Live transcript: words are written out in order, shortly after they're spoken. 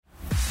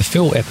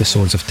Full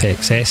episodes of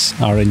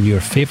TechCess are in your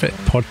favourite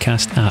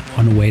podcast app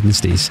on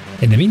Wednesdays.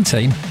 In the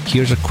meantime,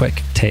 here's a quick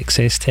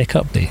TechCess tech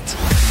update.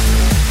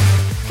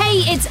 Hey,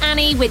 it's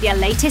Annie with your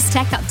latest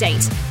tech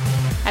update.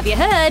 Have you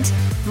heard?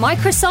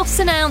 Microsoft's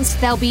announced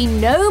there'll be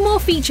no more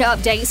feature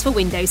updates for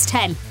Windows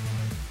 10.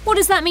 What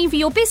does that mean for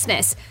your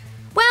business?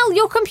 Well,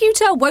 your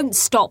computer won't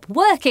stop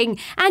working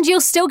and you'll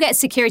still get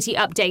security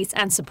updates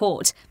and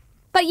support.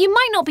 But you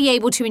might not be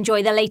able to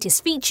enjoy the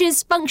latest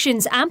features,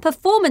 functions and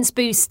performance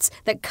boosts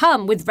that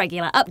come with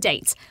regular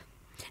updates.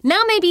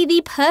 Now may be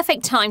the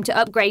perfect time to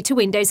upgrade to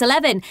Windows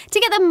 11 to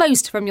get the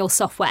most from your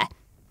software.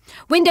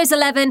 Windows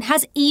 11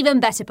 has even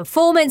better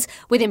performance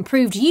with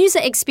improved user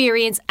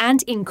experience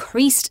and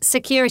increased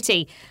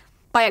security.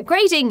 By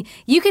upgrading,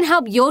 you can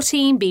help your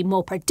team be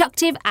more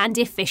productive and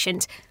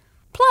efficient.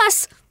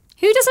 Plus,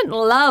 who doesn't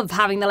love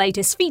having the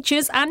latest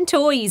features and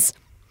toys?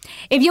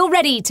 If you're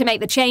ready to make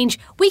the change,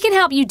 we can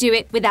help you do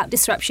it without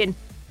disruption.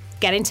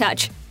 Get in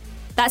touch.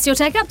 That's your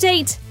tech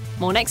update.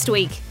 More next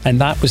week. And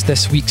that was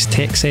this week's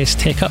TechCess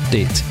Tech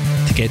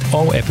Update. To get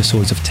all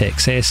episodes of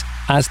TechCess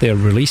as they're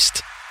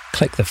released,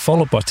 click the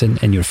follow button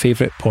in your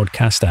favourite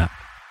podcast app.